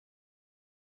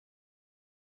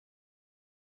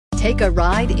Take a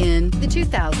ride in the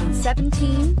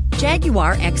 2017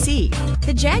 Jaguar XE.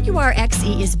 The Jaguar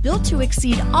XE is built to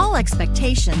exceed all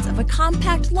expectations of a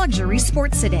compact luxury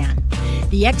sports sedan.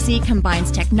 The XE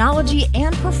combines technology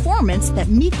and performance that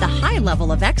meet the high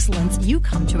level of excellence you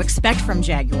come to expect from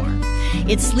Jaguar.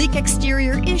 Its sleek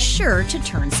exterior is sure to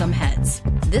turn some heads.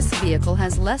 This vehicle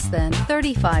has less than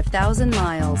 35,000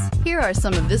 miles. Here are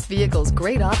some of this vehicle's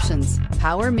great options: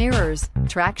 power mirrors,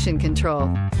 traction control,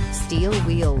 steel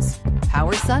wheels,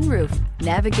 power sunroof,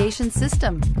 navigation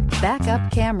system,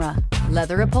 backup camera,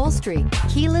 leather upholstery,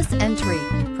 keyless entry,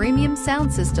 premium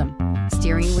sound system,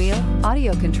 steering wheel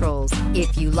audio controls.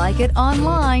 If you like it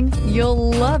online,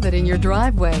 you'll love it in your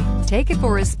driveway. Take it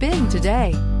for a spin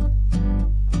today.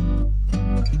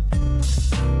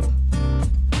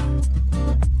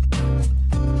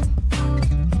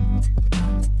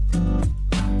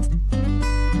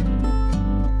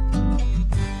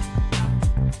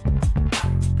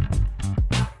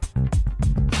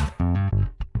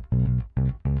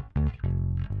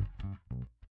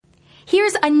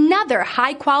 Here's another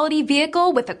high-quality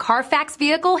vehicle with a Carfax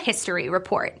Vehicle History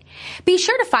Report. Be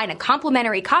sure to find a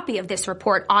complimentary copy of this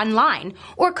report online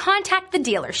or contact the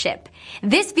dealership.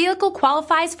 This vehicle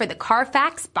qualifies for the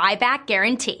Carfax Buyback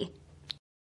Guarantee.